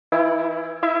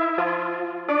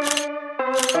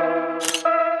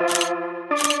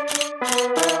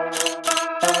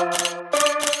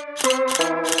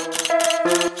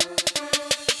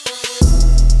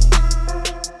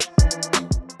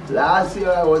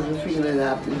year I wasn't feeling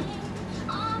happy.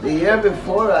 The year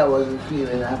before I wasn't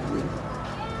feeling happy.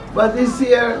 But this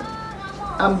year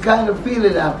I'm kind of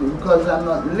feeling happy because I'm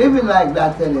not living like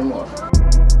that anymore.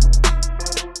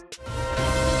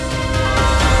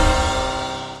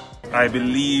 I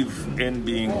believe in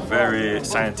being very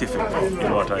scientific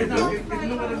in what I do.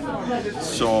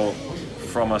 So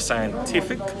from a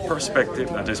scientific perspective,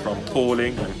 that is from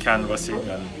polling and canvassing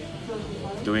and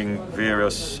doing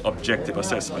various objective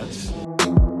assessments.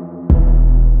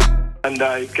 And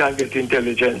I can get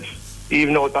intelligence,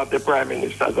 even out of the Prime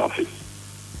Minister's office.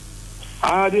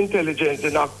 I had intelligence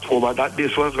in October that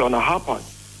this was going to happen.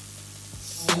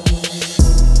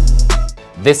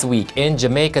 This week in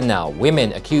Jamaica now,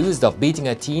 women accused of beating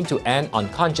a teen to an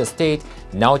unconscious state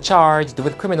now charged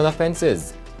with criminal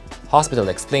offenses. Hospital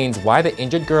explains why the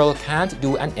injured girl can't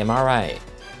do an MRI.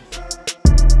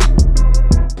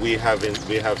 We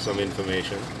have some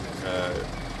information.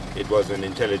 It was an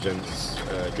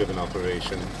intelligence-driven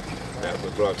operation that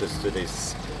brought us to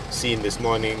this scene this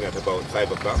morning at about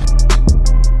 5 o'clock.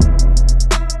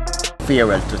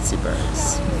 Farewell, Tootsie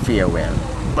Birds. Farewell.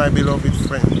 My beloved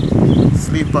friend,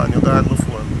 sleep on, you gone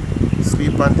before.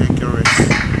 Sleep and take your rest.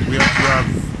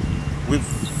 We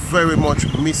very much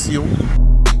miss you.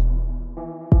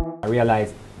 I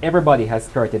realize everybody has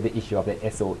skirted the issue of the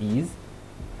SOEs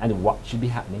and what should be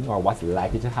happening or what's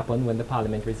likely to happen when the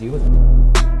Parliament resumes.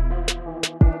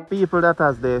 People that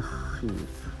has their feet,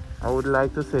 I would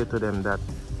like to say to them that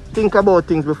think about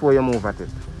things before you move at it.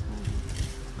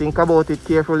 Think about it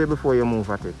carefully before you move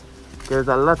at it. There's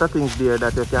a lot of things there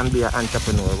that you can be an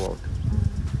entrepreneur about.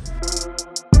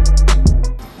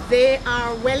 They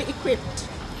are well equipped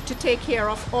to take care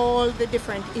of all the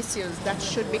different issues that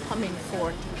should be coming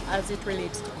forth as it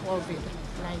relates to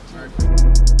COVID-19.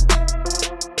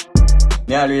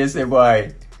 Me always say,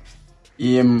 boy,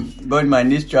 God man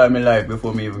destroy my life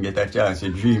before me even get a chance to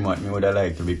dream what me would have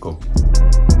liked to become.